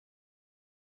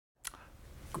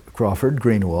Crawford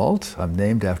Greenewalt. I'm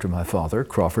named after my father,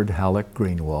 Crawford Halleck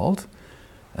Greenewalt.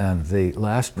 And the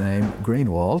last name,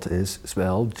 Greenewalt, is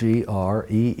spelled Greenewalt.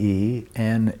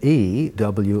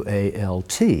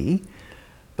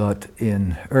 But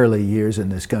in early years in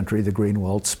this country, the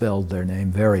Greenewalts spelled their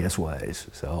name various ways.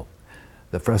 So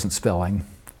the present spelling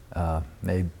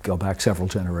may go back several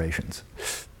generations.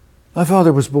 My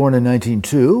father was born in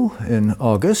 1902 in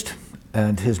August,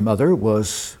 and his mother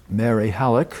was Mary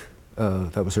Halleck.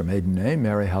 That was her maiden name,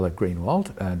 Mary Halleck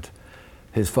Greenewalt, and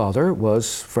his father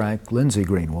was Frank Lindsay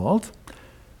Greenewalt.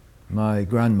 My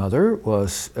grandmother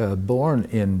was born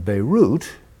in Beirut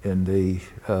in the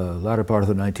latter part of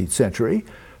the 19th century.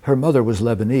 Her mother was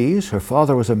Lebanese, her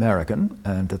father was American,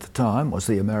 and at the time was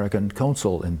the American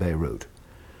consul in Beirut.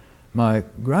 My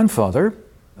grandfather,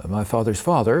 my father's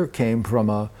father, came from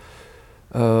a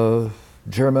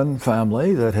German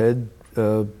family that had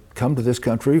come to this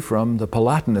country from the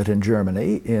Palatinate in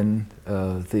Germany in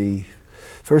the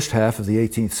first half of the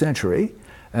 18th century,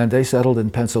 and they settled in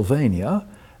Pennsylvania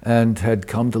and had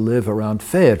come to live around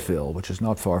Fayetteville, which is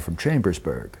not far from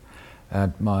Chambersburg.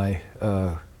 And my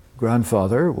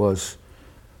grandfather was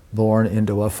born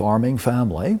into a farming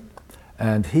family,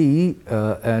 and he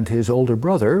and his older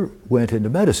brother went into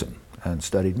medicine and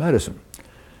studied medicine.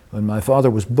 When my father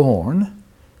was born,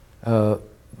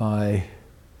 my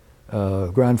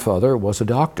grandfather was a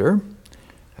doctor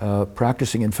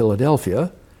practicing in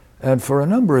Philadelphia, and for a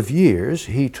number of years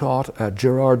he taught at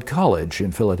Girard College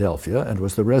in Philadelphia and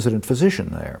was the resident physician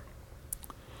there.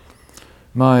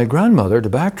 My grandmother, to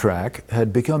backtrack,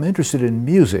 had become interested in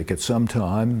music at some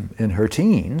time in her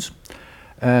teens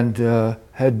and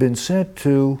had been sent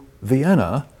to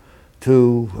Vienna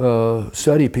to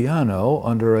study piano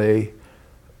under a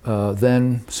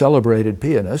then celebrated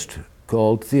pianist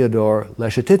called Theodore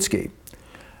Leschetizky.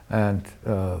 And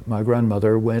my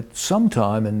grandmother went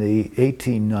sometime in the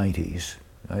 1890s,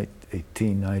 right?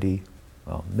 1890,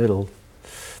 well, middle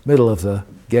of the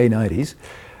gay 90s,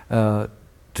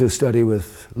 to study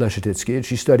with Leschetizky, and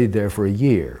she studied there for a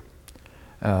year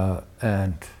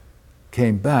and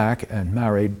came back and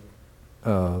married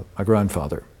my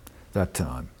grandfather that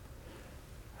time.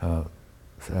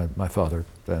 My father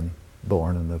then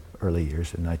born in the early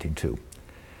years in 1902.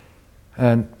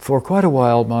 And for quite a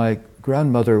while, my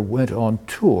grandmother went on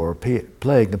tour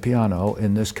playing the piano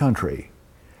in this country.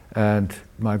 And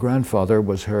my grandfather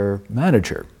was her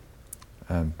manager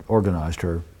and organized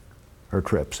her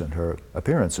trips and her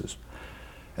appearances.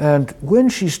 And when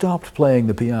she stopped playing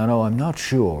the piano, I'm not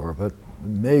sure, but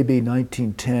maybe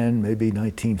 1910, maybe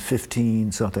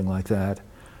 1915, something like that.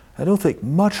 I don't think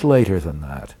much later than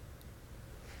that.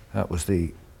 I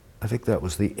think that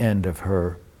was the end of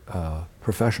her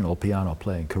professional piano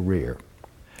playing career.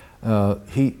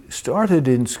 He started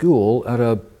in school at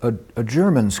a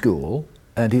German school,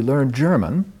 and he learned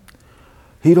German.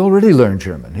 He'd already learned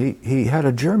German. He had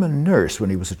a German nurse when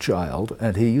he was a child,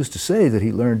 and he used to say that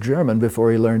he learned German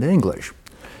before he learned English.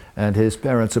 And his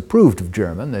parents approved of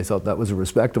German. They thought that was a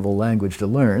respectable language to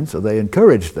learn, so they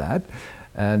encouraged that.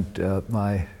 And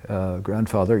my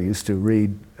grandfather used to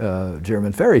read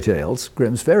German fairy tales,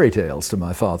 Grimm's fairy tales, to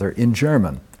my father in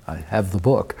German. I have the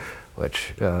book,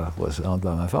 which was owned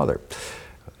by my father,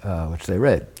 which they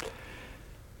read.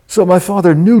 So my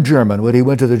father knew German when he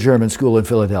went to the German school in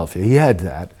Philadelphia. He had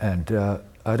that, and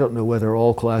I don't know whether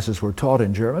all classes were taught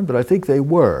in German, but I think they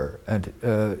were. And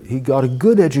he got a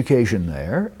good education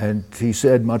there, and he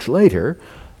said much later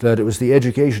that it was the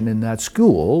education in that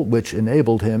school which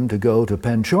enabled him to go to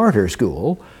Penn Charter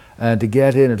School and to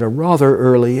get in at a rather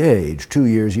early age, 2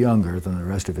 years younger than the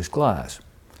rest of his class.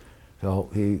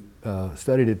 So he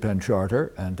studied at Penn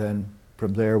Charter, and then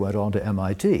from there went on to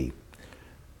MIT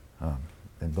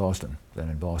in Boston,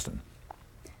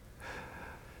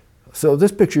 So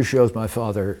this picture shows my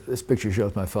father. This picture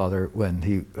shows my father when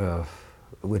he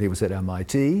was at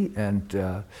MIT,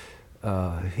 and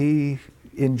he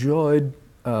enjoyed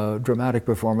dramatic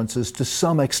performances to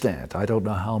some extent. I don't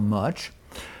know how much.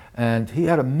 And he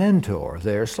had a mentor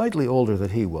there, slightly older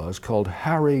than he was, called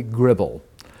Harry Gribble.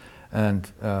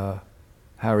 And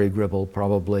Harry Gribble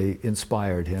probably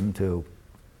inspired him to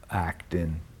act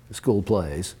in school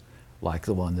plays like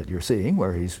the one that you're seeing,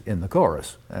 where he's in the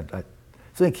chorus. And I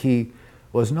think he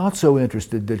was not so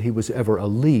interested that he was ever a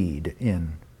lead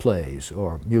in plays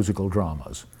or musical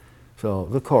dramas. So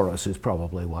the chorus is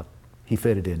probably what he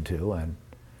fitted into and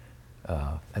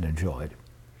enjoyed.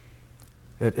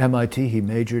 At MIT, he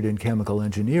majored in chemical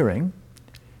engineering,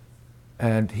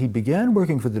 and he began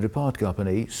working for the DuPont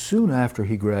Company soon after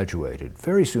he graduated,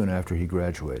 very soon after he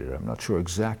graduated. I'm not sure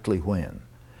exactly when,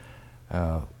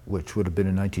 which would have been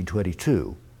in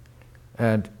 1922.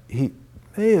 And he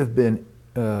may have been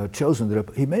chosen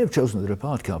the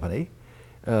DuPont Company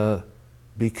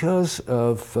because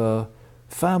of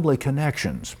family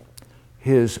connections.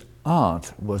 His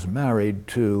aunt was married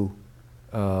to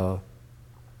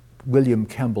William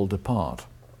Kemble DuPont,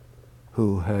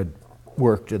 who had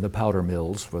worked in the powder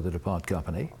mills for the DuPont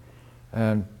Company,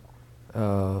 and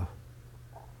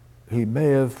he may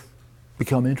have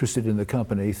become interested in the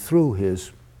company through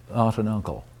his aunt and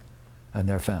uncle and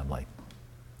their family.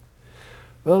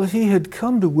 Well, he had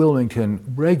come to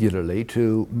Wilmington regularly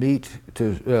to meet,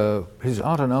 his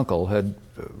aunt and uncle had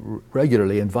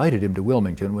regularly invited him to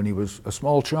Wilmington when he was a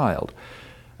small child,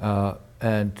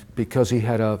 and because he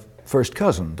had a first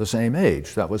cousin the same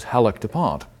age, that was Halleck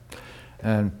DuPont,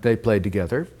 and they played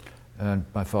together, and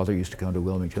my father used to come to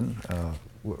Wilmington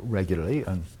regularly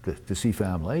and to see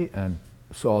family, and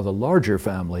saw the larger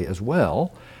family as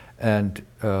well, and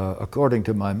according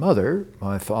to my mother,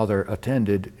 my father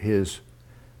attended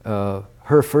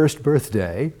her first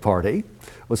birthday party,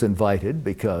 was invited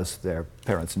because their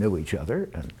parents knew each other,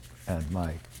 and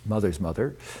my mother's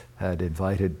mother had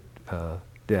invited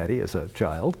Daddy as a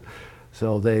child.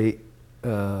 So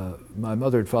my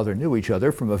mother and father knew each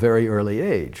other from a very early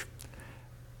age.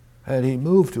 And he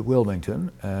moved to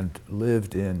Wilmington and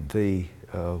lived in the,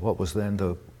 what was then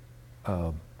the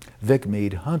Vic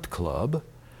Mead Hunt Club,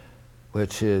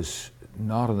 which is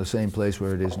not in the same place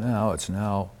where it is now. It's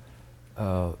now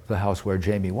the house where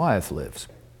Jamie Wyeth lives,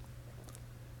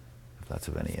 if that's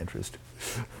of any interest.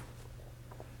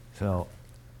 So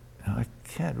I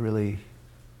can't really,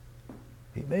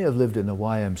 he may have lived in the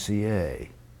YMCA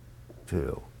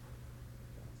too.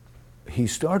 He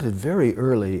started very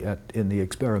early in the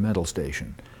experimental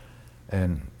station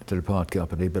and the DuPont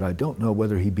Company, but I don't know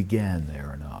whether he began there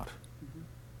or not.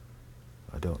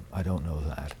 I don't know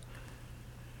that.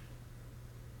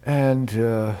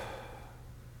 And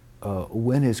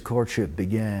when his courtship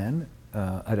began,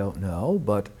 I don't know,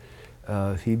 but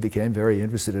he became very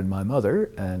interested in my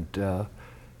mother, and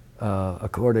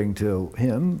according to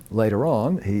him, later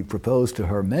on, he proposed to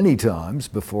her many times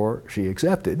before she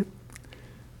accepted,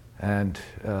 and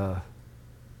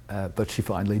but she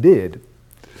finally did.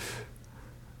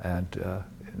 And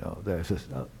you know, there's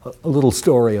a little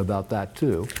story about that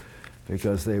too,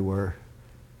 because they were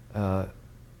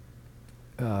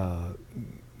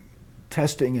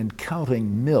testing and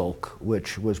counting milk,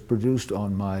 which was produced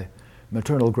on my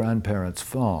maternal grandparents'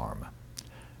 farm.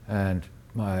 And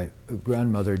my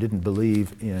grandmother didn't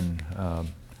believe in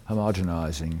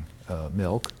homogenizing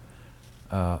milk,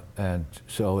 and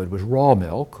so it was raw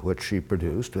milk, which she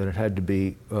produced, and it had to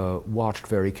be watched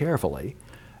very carefully.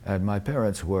 And my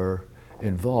parents were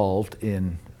involved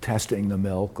in testing the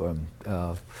milk and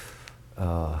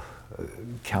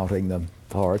counting the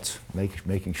parts,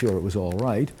 making sure it was all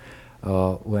right,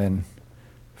 when,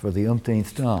 for the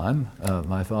umpteenth time,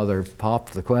 my father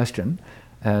popped the question,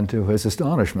 and to his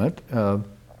astonishment, my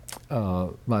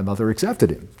mother accepted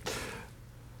him.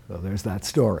 So there's that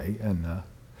story, and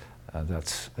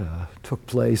that's took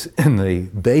place in the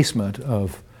basement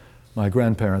of my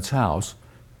grandparents' house.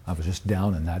 I was just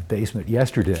down in that basement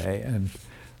yesterday, and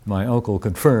my uncle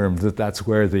confirmed that that's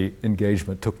where the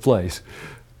engagement took place.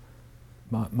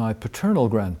 My paternal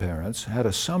grandparents had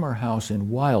a summer house in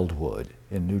Wildwood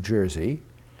in New Jersey,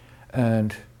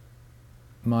 and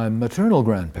my maternal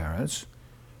grandparents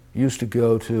used to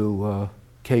go to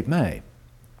Cape May,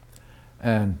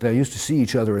 and they used to see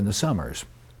each other in the summers.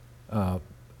 At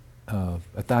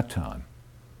that time,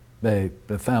 the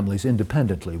families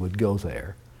independently would go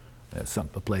there, a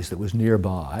place that was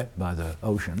nearby by the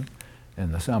ocean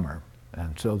in the summer,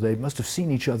 and so they must have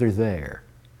seen each other there,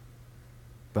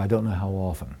 but I don't know how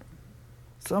often.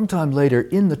 Sometime later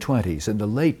in the 20s, in the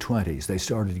late 20s, they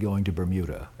started going to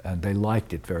Bermuda, and they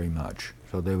liked it very much.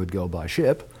 So they would go by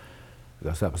ship,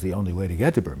 because that was the only way to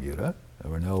get to Bermuda. There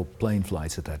were no plane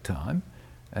flights at that time,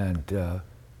 and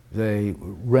they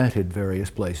rented various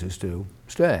places to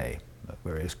stay,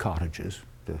 various cottages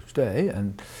to stay,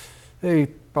 and they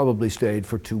probably stayed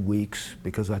for 2 weeks,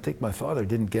 because I think my father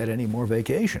didn't get any more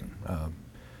vacation.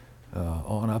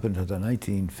 On up into the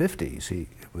 1950s,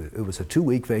 it was a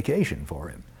 2-week vacation for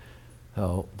him.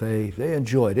 So they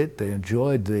enjoyed it. They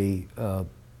enjoyed the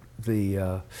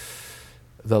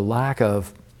lack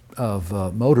of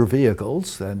motor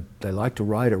vehicles, and they liked to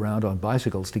ride around on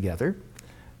bicycles together,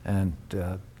 and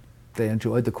they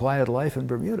enjoyed the quiet life in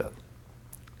Bermuda.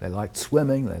 They liked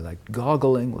swimming. They liked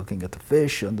goggling, looking at the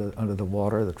fish under the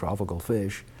water, the tropical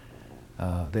fish.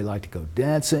 They liked to go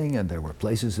dancing, and there were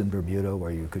places in Bermuda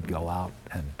where you could go out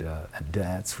and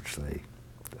dance, which they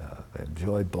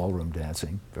enjoyed ballroom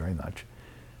dancing very much.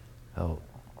 So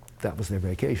that was their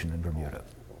vacation in Bermuda.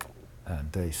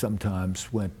 And they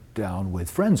sometimes went down with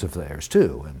friends of theirs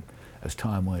too. And as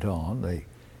time went on, they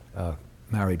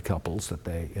married couples that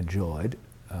they enjoyed,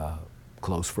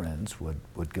 close friends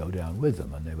would go down with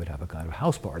them, and they would have a kind of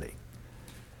house party.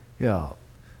 Yeah.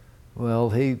 Well,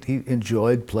 he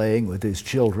enjoyed playing with his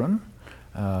children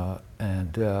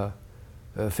and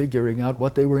figuring out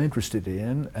what they were interested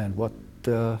in and what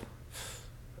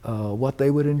they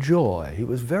would enjoy. He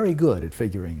was very good at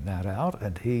figuring that out,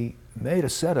 and he made a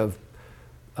set of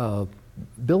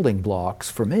building blocks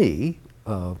for me,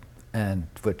 and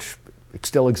which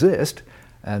still exist,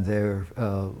 and they're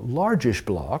largish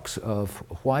blocks of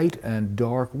white and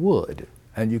dark wood,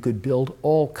 and you could build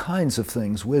all kinds of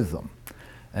things with them.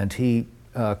 And he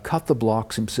cut the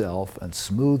blocks himself and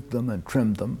smoothed them and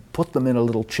trimmed them, put them in a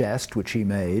little chest which he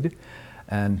made,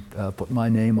 and put my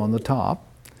name on the top.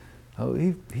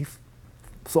 He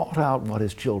thought out what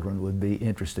his children would be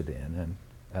interested in,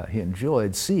 and he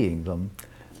enjoyed seeing them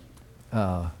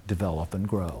develop and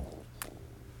grow.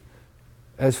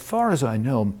 As far as I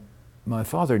know, my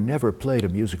father never played a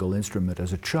musical instrument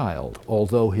as a child,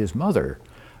 although his mother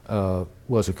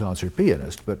was a concert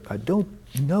pianist, but I don't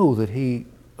know that he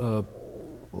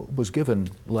was given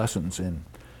lessons in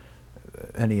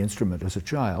any instrument as a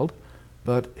child.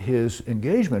 But his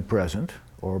engagement present,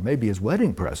 or maybe his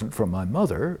wedding present from my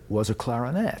mother, was a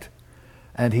clarinet,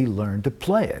 and he learned to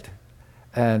play it.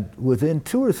 And within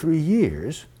 2 or 3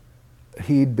 years,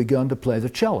 he'd begun to play the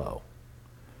cello.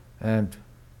 And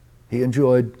he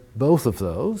enjoyed both of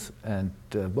those, and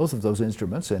both of those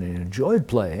instruments, and he enjoyed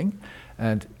playing.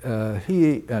 And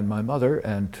he and my mother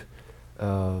and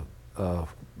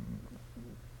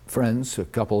friends, a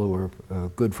couple who were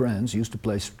good friends, used to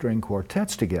play string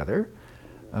quartets together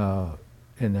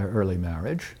in their early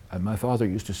marriage. And my father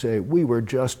used to say, we were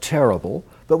just terrible,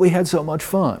 but we had so much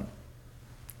fun.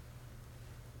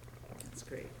 That's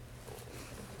great.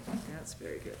 That's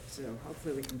very good. So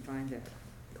hopefully we can find that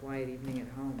quiet evening at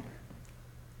home.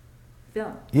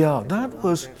 Film. Yeah,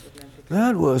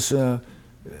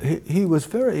 he was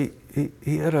very,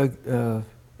 he had a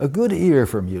good ear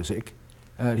for music,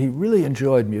 and he really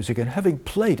enjoyed music, and having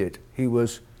played it, he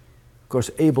was, of course,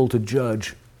 able to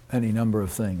judge any number of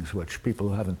things which people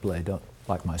who haven't played,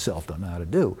 like myself, don't know how to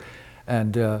do.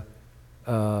 And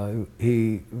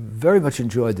he very much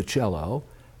enjoyed the cello,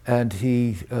 and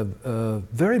he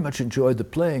very much enjoyed the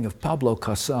playing of Pablo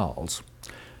Casals,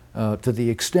 to the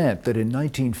extent that in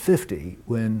 1950,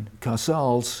 when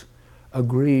Casals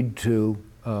agreed to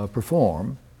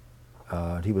perform,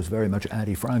 he was very much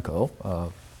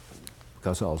anti-Franco,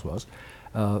 Casals was,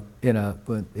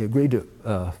 when he agreed to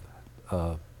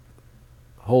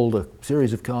hold a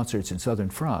series of concerts in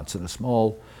southern France in a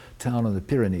small town in the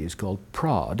Pyrenees called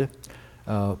Prades.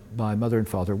 My mother and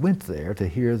father went there to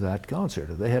hear that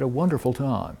concert. They had a wonderful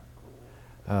time.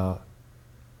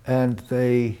 And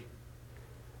they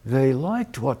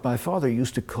liked what my father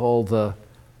used to call the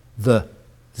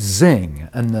zing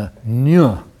and the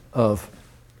nya of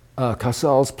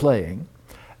Casals playing.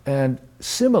 And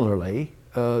similarly,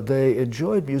 they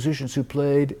enjoyed musicians who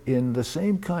played in the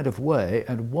same kind of way,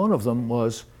 and one of them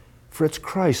was Fritz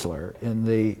Kreisler in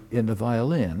the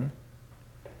violin,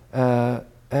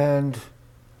 and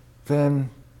then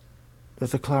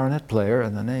there's a clarinet player,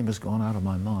 and the name has gone out of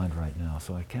my mind right now,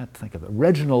 so I can't think of it.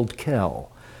 Reginald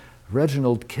Kell,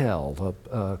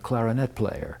 the clarinet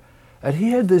player, and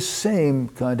he had this same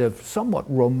kind of somewhat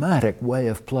romantic way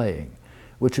of playing,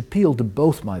 which appealed to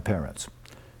both my parents.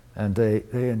 And they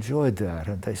enjoyed that,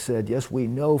 and they said, yes, we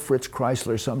know Fritz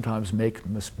Kreisler sometimes makes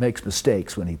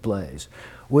mistakes when he plays.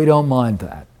 We don't mind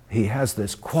that. He has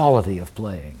this quality of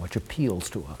playing which appeals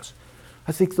to us.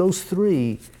 I think those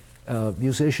three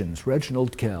musicians,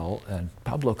 Reginald Kell and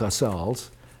Pablo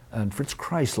Casals and Fritz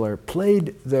Kreisler,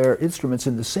 played their instruments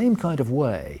in the same kind of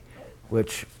way,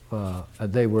 which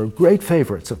they were great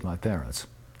favorites of my parents,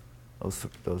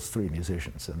 those three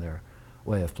musicians and their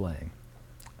way of playing.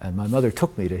 And my mother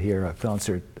took me to hear a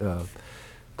concert,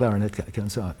 clarinet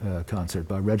concert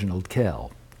by Reginald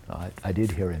Kell. I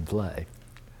did hear him play,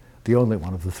 the only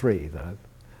one of the three that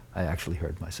I actually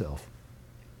heard myself.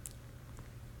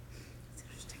 That's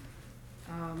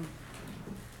interesting.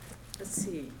 Let's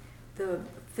see, the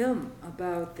film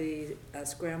about the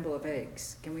scramble of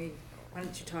eggs. Why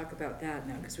don't you talk about that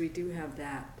now? Because we do have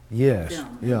that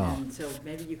film. Yeah. And so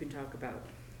maybe you can talk about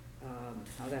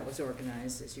how that was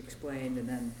organized, as you explained, and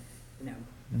then,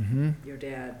 your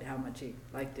dad, how much he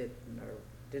liked it or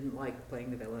didn't like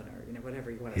playing the villain, or whatever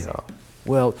you want to say.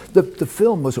 Well, the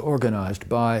film was organized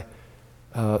by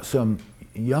some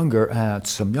younger aunts,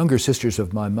 some younger sisters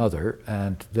of my mother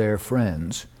and their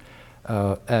friends,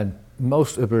 And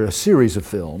there were a series of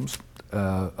films,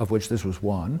 of which this was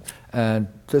one, and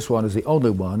this one is the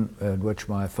only one in which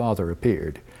my father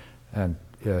appeared. And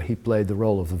he played the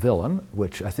role of the villain,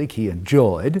 which I think he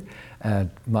enjoyed,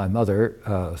 and my mother,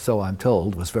 so I'm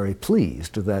told, was very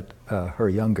pleased that her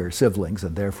younger siblings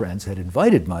and their friends had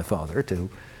invited my father to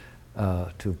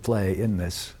play in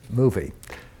this movie.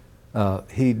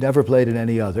 He never played in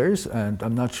any others, and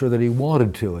I'm not sure that he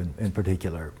wanted to in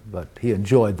particular, but he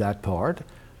enjoyed that part.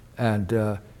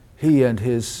 And he and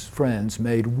his friends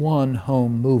made one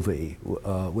home movie,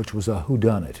 which was a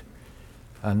whodunit.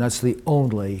 And that's the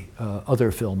only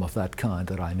other film of that kind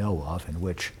that I know of in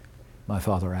which my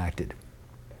father acted.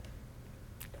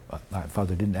 My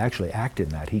father didn't actually act in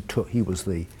that. He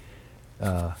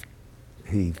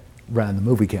ran the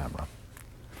movie camera.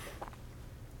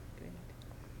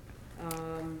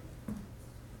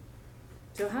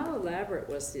 So how elaborate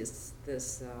was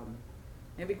this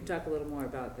maybe you can talk a little more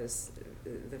about this,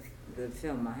 the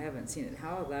film. I haven't seen it.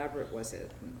 How elaborate was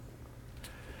it?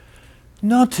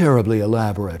 Not terribly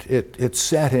elaborate. It's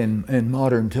set in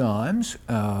modern times,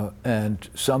 and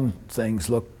some things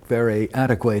look very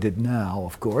antiquated now,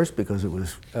 of course, because it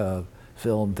was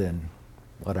filmed in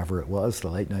whatever it was, the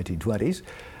late 1920s,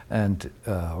 and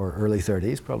or early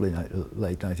 30s, probably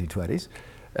late 1920s.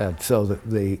 And so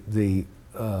the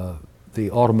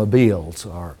automobiles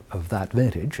are of that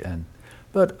vintage,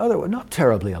 but otherwise not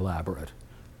terribly elaborate.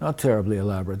 Not terribly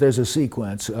elaborate. There's a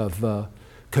sequence of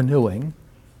canoeing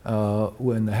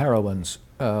when the heroine's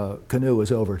canoe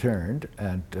is overturned,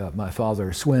 and my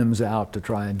father swims out to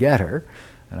try and get her,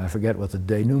 and I forget what the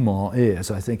denouement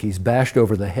is. I think he's bashed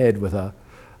over the head with a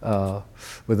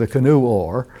canoe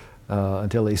oar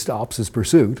until he stops his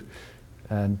pursuit,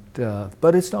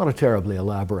 but it's not a terribly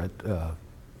elaborate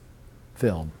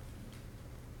film.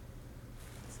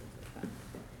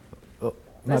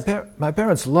 My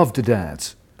parents loved to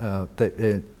dance.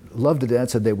 They loved to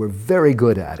dance, and they were very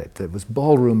good at it. It was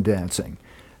ballroom dancing.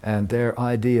 And their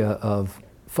idea of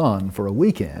fun for a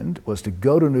weekend was to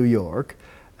go to New York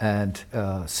and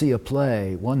see a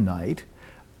play one night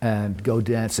and go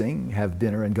dancing, have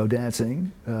dinner and go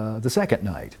dancing the second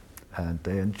night. And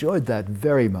they enjoyed that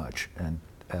very much. And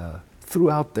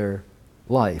throughout their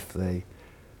life, they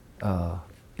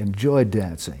enjoyed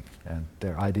dancing. And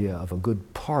their idea of a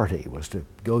good party was to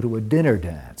go to a dinner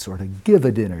dance or to give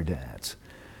a dinner dance.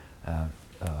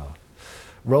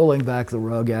 Rolling back the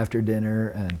rug after dinner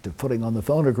and to putting on the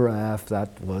phonograph,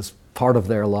 that was part of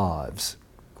their lives.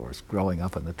 Of course, growing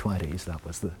up in the 20s, that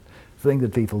was the thing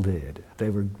that people did.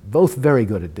 They were both very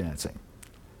good at dancing.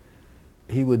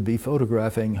 He would be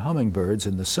photographing hummingbirds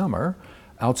in the summer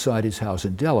outside his house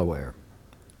in Delaware.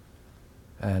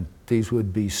 And these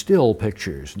would be still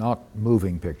pictures, not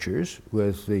moving pictures,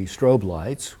 with the strobe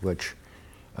lights, which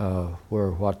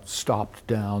were what stopped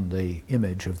down the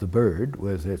image of the bird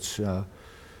with its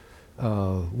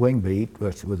wing beat,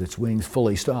 with its wings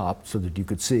fully stopped, so that you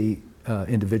could see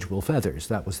individual feathers.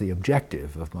 That was the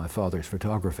objective of my father's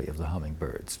photography of the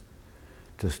hummingbirds,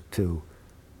 to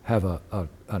have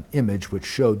an image which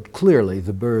showed clearly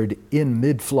the bird in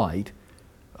mid-flight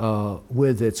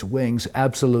with its wings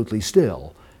absolutely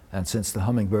still. And since the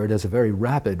hummingbird has a very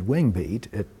rapid wing beat,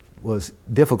 it was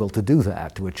difficult to do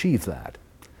that, to achieve that.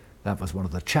 That was one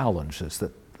of the challenges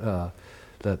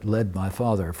that led my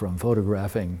father from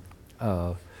photographing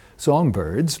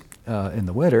songbirds in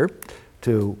the winter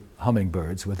to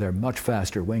hummingbirds with their much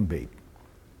faster wing beat.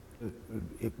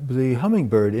 The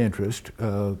hummingbird interest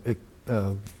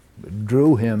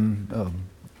drew him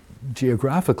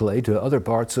geographically to other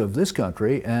parts of this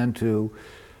country and to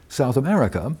South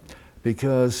America,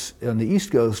 because on the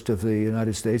east coast of the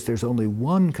United States there's only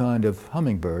one kind of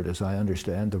hummingbird, as I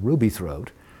understand, the ruby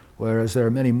throat, whereas there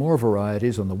are many more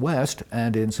varieties on the west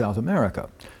and in South America.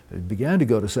 It began to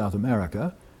go to South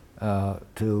America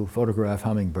to photograph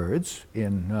hummingbirds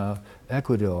in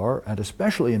Ecuador and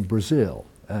especially in Brazil,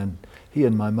 and he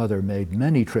and my mother made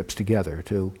many trips together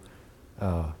to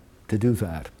do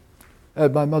that.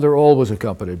 And my mother always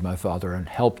accompanied my father and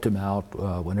helped him out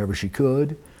whenever she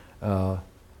could.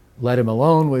 Let him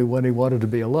alone when he wanted to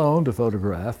be alone to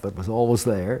photograph, but was always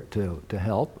there to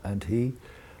help, and he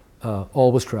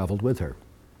always traveled with her.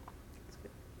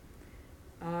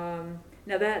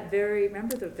 Now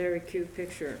remember the very cute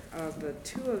picture of the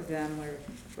two of them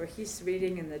where he's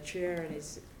reading in the chair and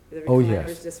the recliner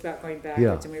is just about going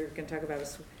backwards, and we were going to talk about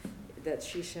that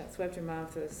she swept him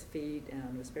off his feet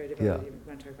and was very devoted. Yeah. We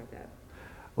want to talk about that.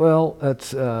 Well,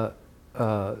 that's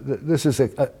this is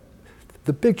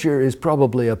the picture is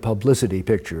probably a publicity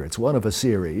picture. It's one of a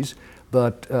series,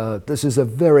 but this is a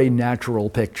very natural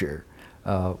picture.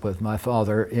 with my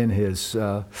father in his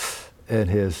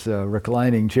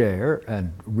reclining chair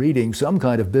and reading some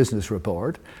kind of business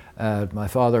report. And my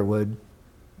mother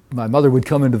would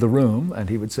come into the room and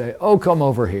he would say, "Oh, come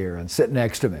over here and sit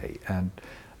next to me." And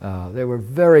they were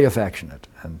very affectionate.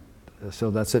 And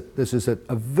so that's it. This is a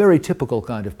very typical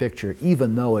kind of picture,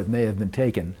 even though it may have been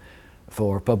taken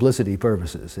for publicity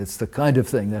purposes. It's the kind of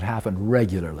thing that happened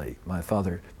regularly. My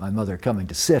mother coming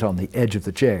to sit on the edge of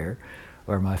the chair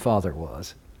where my father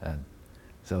was. And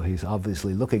so he's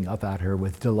obviously looking up at her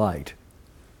with delight.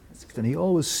 And he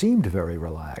always seemed very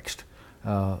relaxed,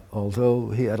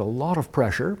 although he had a lot of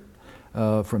pressure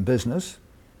from business,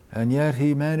 and yet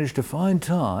he managed to find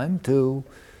time to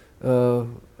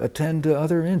attend to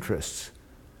other interests.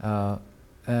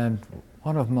 And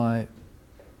one of my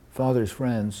father's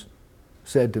friends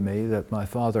said to me that my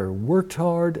father worked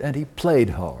hard and he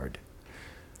played hard.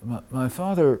 My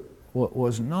father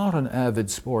was not an avid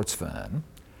sports fan,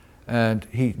 and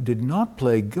he did not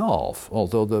play golf,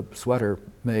 although the sweater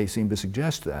may seem to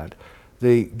suggest that.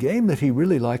 The game that he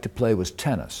really liked to play was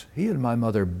tennis. He and my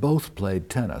mother both played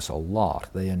tennis a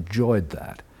lot. They enjoyed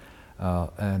that.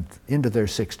 And into their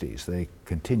 60s, they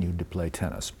continued to play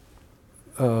tennis.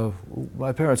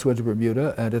 My parents went to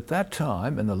Bermuda, and at that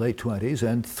time, in the late 20s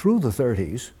and through the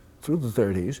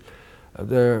 30s,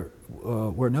 there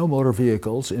were no motor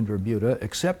vehicles in Bermuda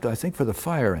except, I think, for the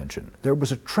fire engine. There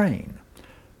was a train,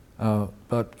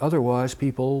 but otherwise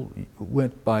people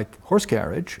went by horse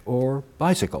carriage or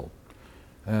bicycle.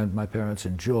 And my parents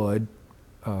enjoyed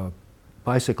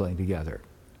bicycling together.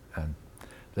 And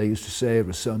they used to say it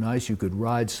was so nice you could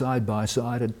ride side by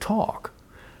side and talk.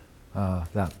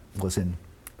 That was in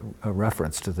a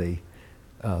reference to the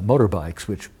motorbikes,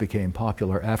 which became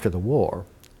popular after the war,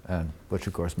 and which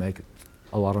of course make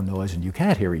a lot of noise, and you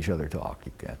can't hear each other talk.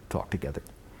 You can't talk together.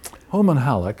 Holman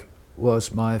Halleck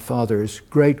was my father's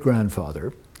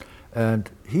great-grandfather, and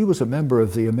he was a member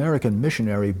of the American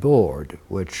Missionary Board,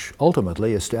 which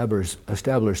ultimately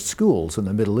established schools in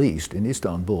the Middle East, in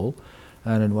Istanbul,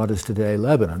 and in what is today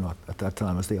Lebanon, what at that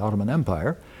time was the Ottoman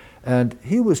Empire. And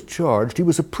he was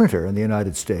a printer in the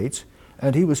United States,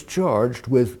 and he was charged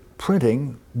with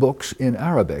printing books in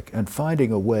Arabic and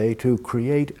finding a way to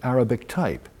create Arabic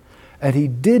type. And he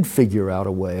did figure out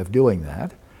a way of doing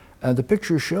that, and the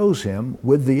picture shows him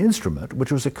with the instrument,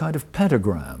 which was a kind of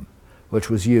pentagram, which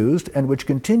was used and which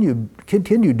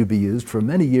continued to be used for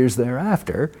many years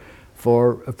thereafter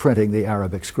for printing the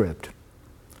Arabic script.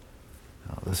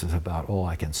 Now, this is about all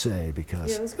I can say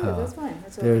because yeah, that's good. That's fine.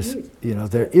 That's all there's, we need. you know,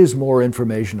 there is more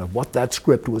information of what that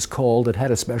script was called. It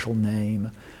had a special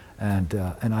name, and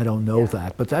I don't know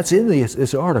that, but that's in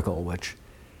this article, which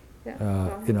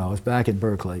you know, is back in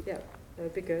Berkeley. Yeah, that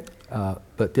would be good.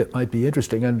 But it might be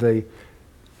interesting, and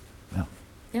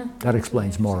that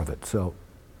explains more of it. So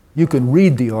you can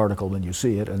read the article when you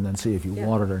see it, and then see if you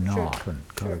want it or not. Sure. And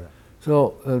cover that.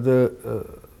 So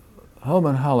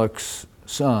Holman Halleck's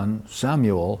son,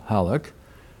 Samuel Halleck,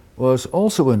 was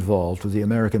also involved with the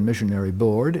American Missionary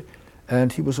Board,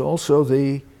 and he was also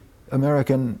the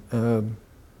American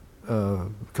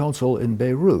consul in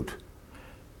Beirut,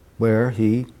 where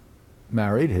he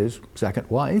married his second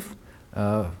wife,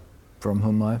 from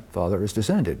whom my father is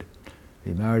descended.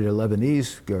 He married a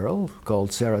Lebanese girl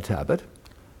called Sarah Tabbitt,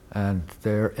 and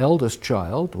their eldest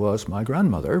child was my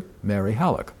grandmother, Mary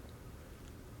Halleck.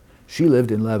 She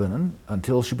lived in Lebanon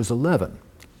until she was 11,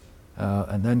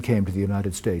 and then came to the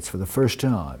United States for the first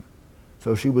time.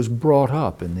 So she was brought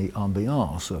up in the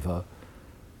ambiance of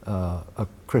a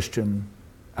Christian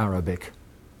Arabic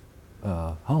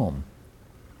home.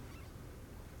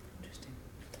 Interesting.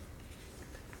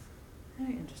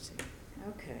 Very interesting.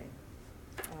 Okay.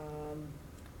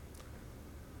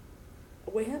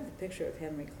 We have the picture of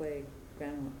Henry Clay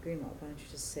Greenewalt. Why don't you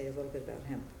just say a little bit about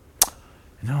him?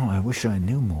 No, I wish I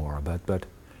knew more about, but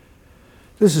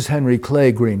this is Henry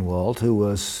Clay Greenewalt, who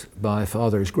was my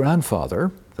father's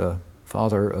grandfather, the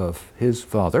father of his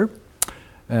father,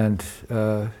 and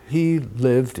he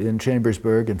lived in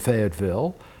Chambersburg and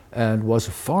Fayetteville and was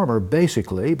a farmer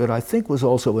basically, but I think was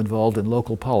also involved in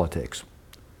local politics.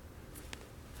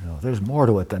 You know, there's more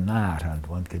to it than that, and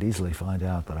one could easily find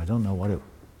out, but I don't know what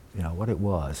it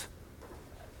was.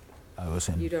 I was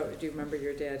in. Do you remember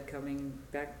your dad going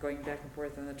back and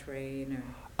forth on the train, or?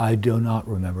 I do not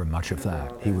remember much of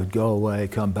that. He would go away,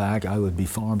 come back. I would be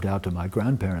farmed out to my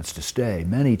grandparents to stay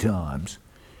many times,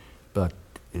 but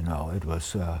you know, it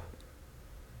was.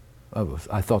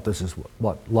 I thought this is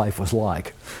what life was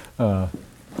like.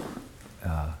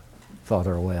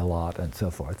 Father away a lot and so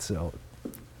forth. So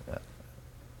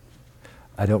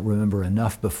I don't remember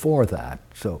enough before that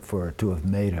so for it to have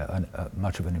made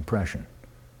much of an impression.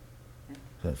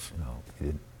 That's, you know,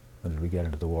 when did we get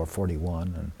into the war?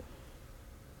 41,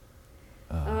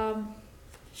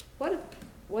 and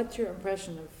what's your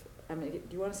impression of? I mean, do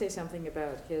you want to say something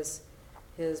about his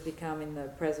becoming the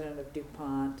president of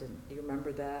DuPont? And do you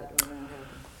remember that when that happened?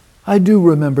 I do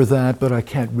remember that, but I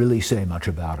can't really say much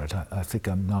about it. I think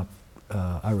I'm not.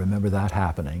 I remember that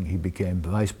happening. He became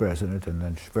vice president, and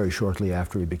then very shortly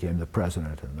after he became the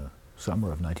president in the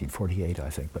summer of 1948, I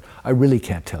think. But I really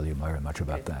can't tell you very much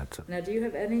about that. So. Now, do you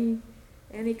have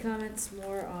any comments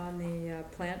more on the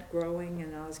plant growing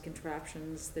and all his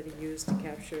contraptions that he used to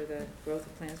capture the growth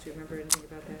of plants? Do you remember anything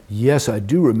about that? Yes, I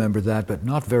do remember that, but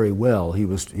not very well. He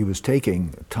was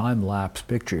taking time-lapse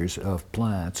pictures of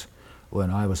plants when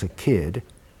I was a kid,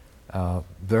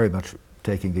 very much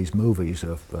taking these movies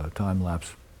of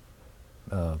time-lapse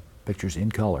pictures in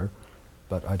color,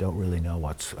 but I don't really know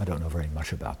I don't know very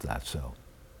much about that, so.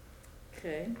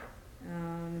 Okay.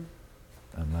 And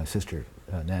my sister,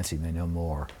 Nancy, may know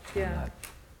more on that.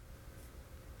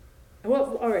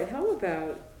 Well, all right, how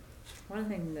about, one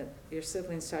thing that your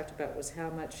siblings talked about was how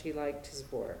much he liked his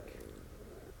work.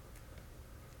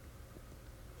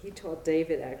 He told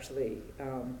David, actually,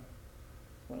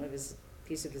 one of his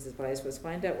piece of his advice was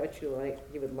find out what you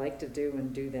would like to do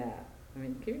and do that. I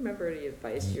mean, can you remember any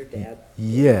advice your dad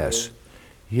Yes, gave?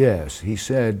 yes.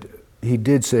 He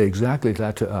did say exactly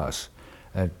that to us.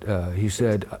 And he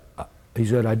said,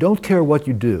 I don't care what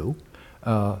you do,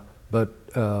 but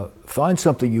find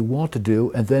something you want to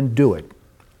do and then do it,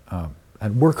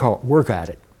 and work at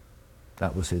it.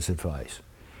 That was his advice.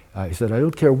 He said, I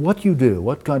don't care what you do,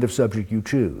 what kind of subject you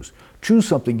choose. Choose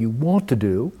something you want to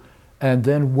do, and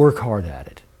then work hard at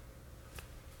it.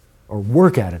 Or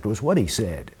work at it was what he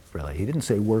said, really. He didn't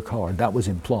say work hard. That was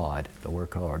implied. The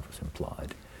work hard was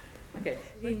implied. Okay.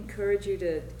 Did he encourage you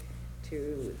to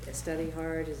study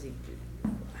hard?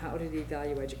 How did he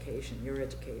value education, your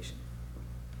education?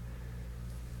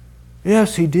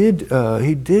 Yes, he did.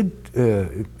 He did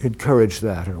encourage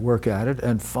that and work at it,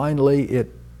 and finally it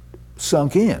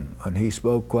sunk in when he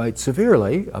spoke quite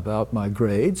severely about my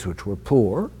grades, which were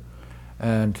poor,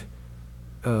 and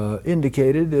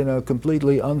indicated in a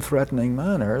completely unthreatening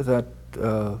manner that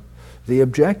the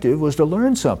objective was to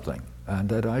learn something and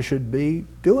that I should be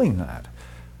doing that.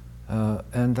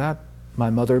 And that my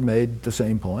mother made the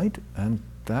same point, and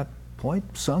that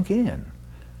point sunk in.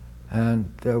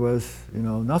 And there was,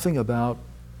 nothing about,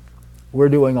 we're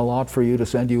doing a lot for you to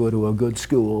send you to a good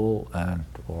school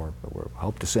or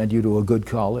hope to send you to a good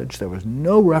college. There was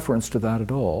no reference to that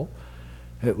at all.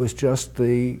 It was just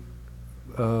the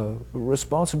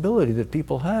responsibility that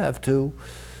people have to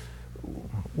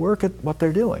work at what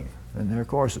they're doing in their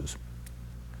courses.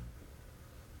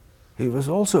 He was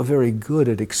also very good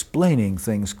at explaining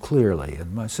things clearly,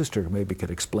 and my sister maybe could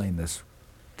explain this,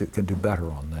 can do better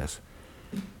on this.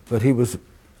 But he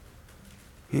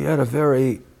had a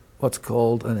very, what's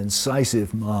called an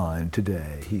incisive mind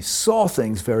today. He saw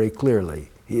things very clearly.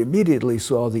 He immediately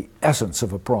saw the essence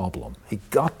of a problem. He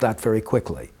got that very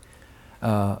quickly.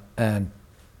 And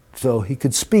so he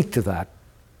could speak to that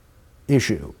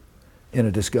issue in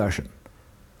a discussion.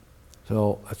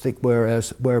 So I think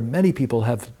where many people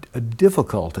have a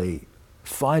difficulty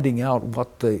finding out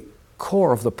what the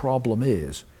core of the problem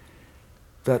is,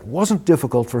 that wasn't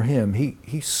difficult for him.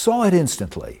 He saw it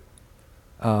instantly.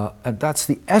 And that's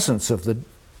the essence of the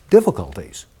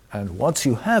difficulties. And once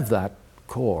you have that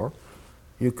core,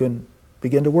 you can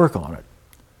begin to work on it.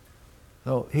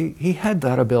 So he had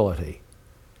that ability.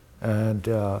 And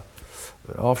an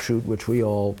offshoot which we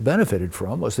all benefited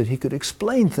from was that he could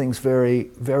explain things very,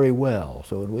 very well.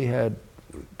 So when we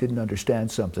didn't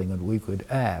understand something and we could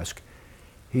ask,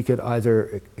 he could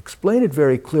either explain it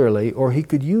very clearly, or he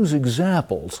could use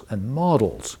examples and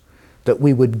models that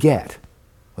we would get.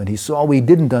 When he saw we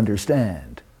didn't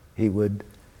understand, he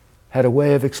had a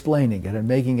way of explaining it and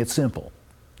making it simple.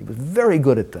 He was very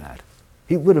good at that.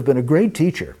 He would have been a great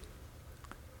teacher.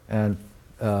 And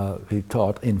he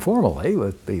taught informally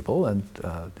with people, and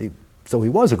so he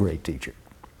was a great teacher.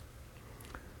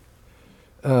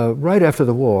 Right after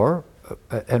the war,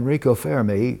 Enrico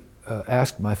Fermi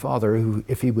asked my father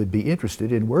if he would be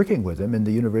interested in working with him in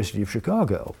the University of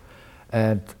Chicago.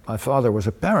 And my father was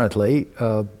apparently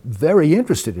very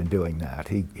interested in doing that.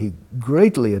 He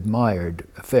greatly admired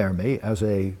Fermi as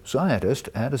a scientist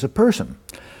and as a person,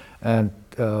 and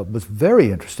was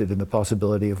very interested in the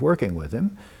possibility of working with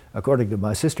him. According to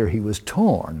my sister, he was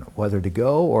torn whether to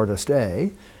go or to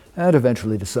stay, and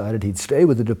eventually decided he'd stay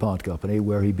with the DuPont Company,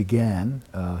 where he began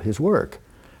his work.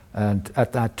 And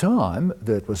at that time,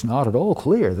 it was not at all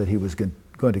clear that he was going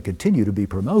going to continue to be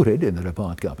promoted in the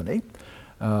DuPont Company,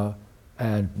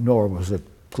 and nor was it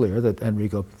clear that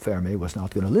Enrico Fermi was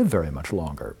not going to live very much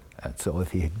longer. And so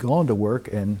if he had gone to work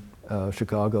in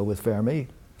Chicago with Fermi,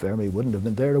 Fermi wouldn't have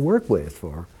been there to work with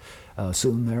for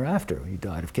soon thereafter. He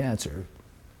died of cancer,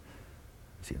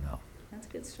 as you know. That's a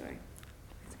good story.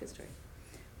 That's a good story.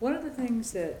 One of the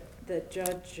things that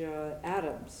Judge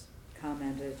Adams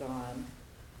commented on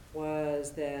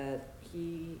was that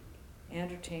he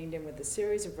entertained him with a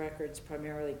series of records,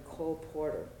 primarily Cole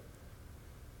Porter.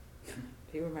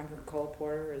 Do you remember Cole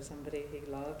Porter as somebody he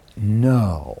loved?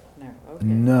 No. No, okay.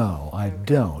 No, I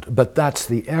don't. But that's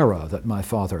the era that my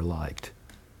father liked.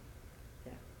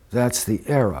 Yeah. That's the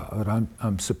era. But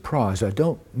I'm surprised. I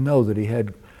don't know that he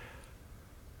had,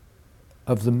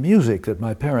 of the music that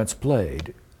my parents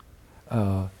played,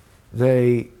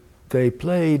 they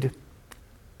played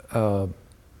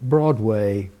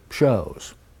Broadway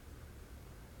shows.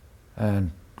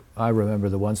 And I remember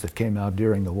the ones that came out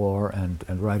during the war and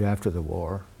right after the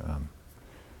war.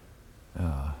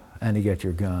 Annie Get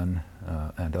Your Gun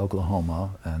and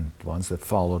Oklahoma, and ones that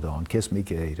followed on, Kiss Me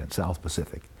Kate and South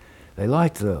Pacific. They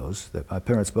liked those, my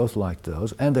parents both liked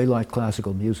those, and they liked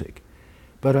classical music.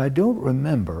 But I don't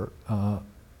remember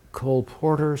Cole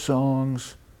Porter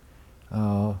songs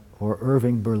or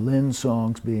Irving Berlin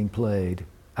songs being played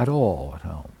at all at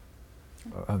home.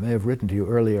 I may have written to you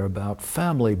earlier about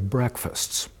family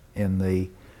breakfasts in the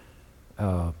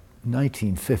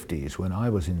 1950s when I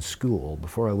was in school,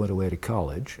 before I went away to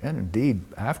college, and indeed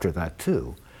after that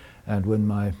too, and when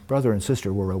my brother and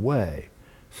sister were away.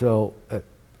 So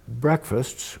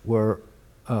breakfasts were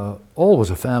always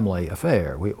a family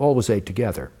affair. We always ate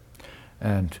together.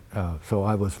 And so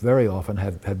I was very often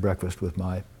had breakfast with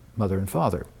my mother and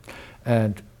father.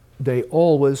 And they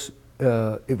always,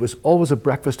 it was always a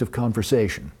breakfast of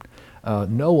conversation.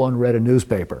 No one read a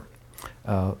newspaper.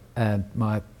 And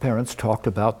my parents talked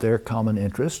about their common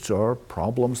interests or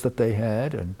problems that they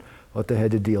had and what they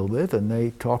had to deal with, and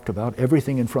they talked about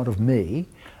everything in front of me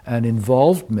and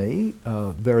involved me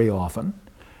very often.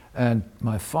 And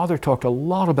my father talked a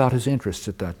lot about his interests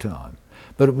at that time.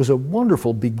 But it was a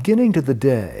wonderful beginning to the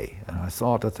day, and I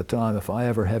thought at the time, if I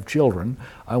ever have children,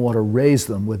 I want to raise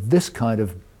them with this kind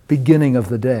of beginning of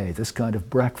the day, this kind of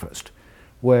breakfast,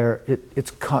 where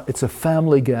it's a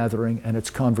family gathering and it's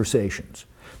conversations.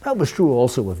 That was true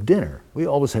also of dinner. We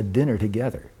always had dinner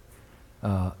together.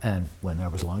 And when there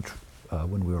was lunch,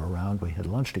 when we were around, we had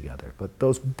lunch together. But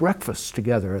those breakfasts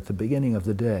together at the beginning of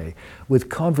the day with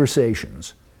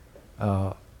conversations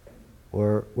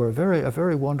were a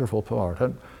very wonderful part.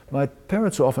 And my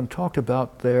parents often talked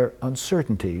about their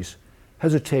uncertainties,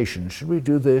 hesitations. Should we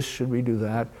do this? Should we do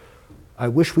that? I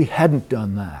wish we hadn't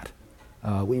done that.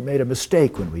 We made a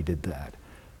mistake when we did that.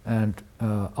 And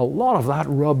a lot of that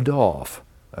rubbed off.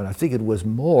 And I think it was a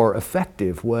more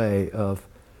effective way of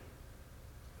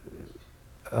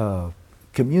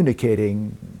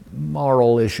communicating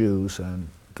moral issues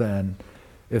than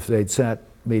if they'd sat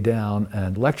me down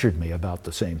and lectured me about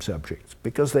the same subjects,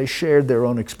 because they shared their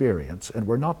own experience and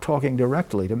were not talking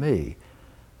directly to me.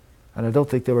 And I don't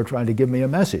think they were trying to give me a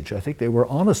message. I think they were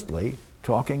honestly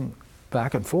talking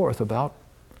back and forth about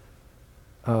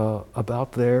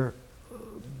their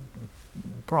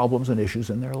problems and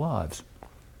issues in their lives.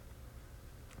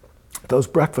 Those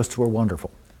breakfasts were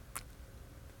wonderful.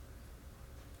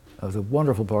 That was a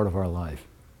wonderful part of our life.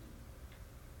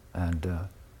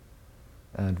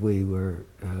 And we were,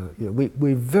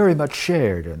 we very much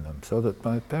shared in them, so that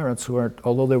my parents weren't,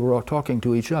 although they were all talking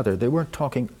to each other, they weren't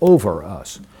talking over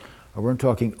us, or weren't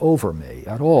talking over me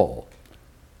at all.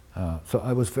 So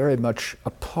I was very much a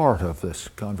part of this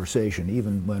conversation,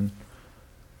 even when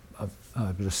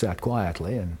I just sat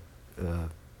quietly and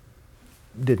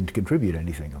didn't contribute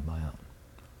anything of my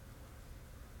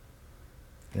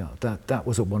own. That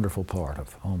was a wonderful part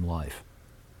of home life.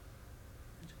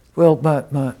 Well,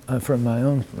 from my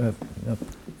own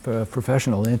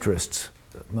professional interests,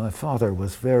 my father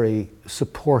was very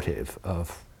supportive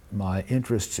of my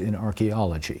interests in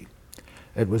archaeology.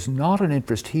 It was not an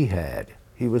interest he had.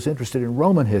 He was interested in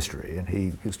Roman history, and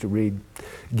he used to read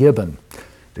Gibbon,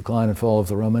 Decline and Fall of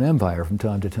the Roman Empire, from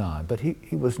time to time. But he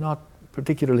was not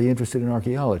particularly interested in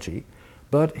archaeology,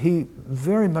 but he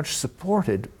very much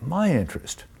supported my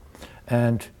interest.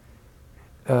 And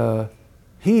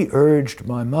he urged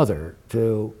my mother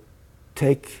to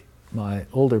take my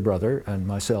older brother and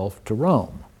myself to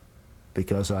Rome,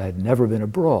 because I had never been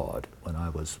abroad when I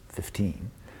was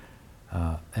 15,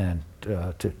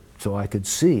 so I could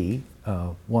see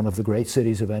one of the great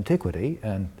cities of antiquity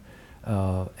and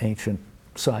ancient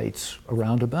sites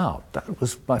around about. That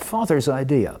was my father's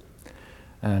idea.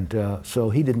 And so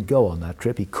he didn't go on that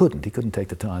trip. He couldn't take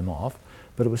the time off,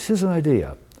 but it was his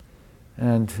idea.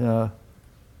 And now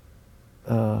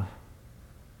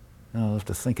I'll have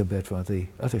to think a bit about the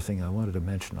other thing I wanted to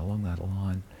mention along that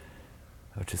line,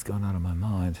 which has gone out of my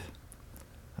mind.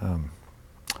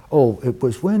 It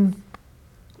was when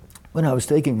I was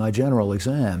taking my general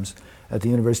exams at the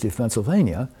University of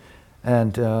Pennsylvania,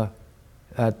 and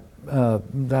at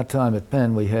that time at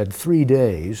Penn we had 3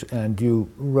 days, and you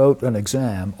wrote an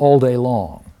exam all day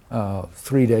long,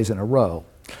 3 days in a row.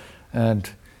 And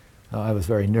I was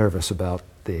very nervous about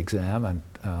the exam, and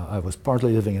I was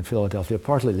partly living in Philadelphia,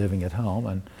 partly living at home,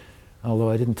 and although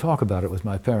I didn't talk about it with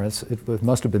my parents, it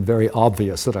must have been very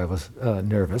obvious that I was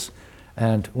nervous.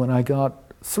 And when I got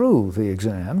through the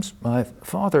exams, my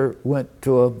father went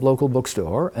to a local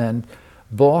bookstore and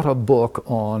bought a book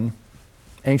on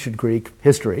ancient Greek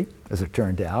history, as it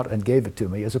turned out, and gave it to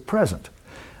me as a present.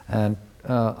 And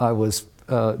I was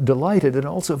delighted and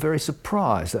also very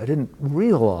surprised. I didn't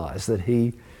realize that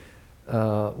he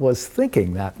was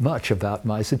thinking that much about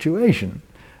my situation.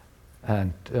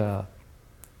 And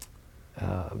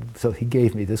so he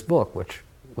gave me this book, which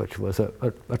was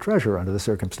a treasure under the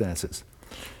circumstances.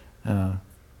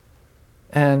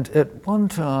 And at one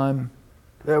time,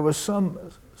 there was some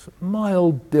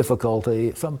mild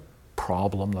difficulty, some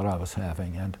problem that I was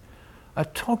having, and I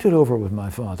talked it over with my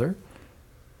father,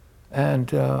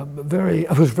 and I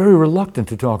was very reluctant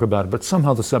to talk about it, but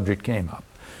somehow the subject came up.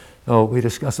 So we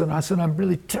discussed it, and I said, I'm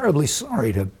really terribly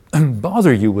sorry to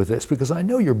bother you with this, because I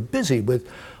know you're busy with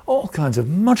all kinds of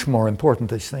much more important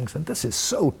things, and this is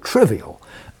so trivial.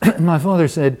 And my father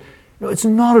said, no, it's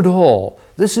not at all.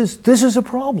 This is a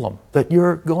problem that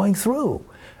you're going through,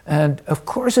 and of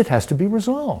course it has to be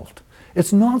resolved.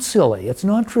 It's not silly, it's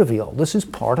not trivial. This is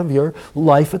part of your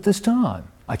life at this time.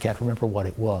 I can't remember what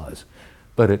it was,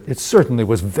 but it certainly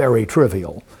was very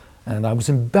trivial. And I was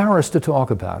embarrassed to talk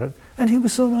about it, and he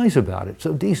was so nice about it,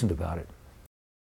 so decent about it.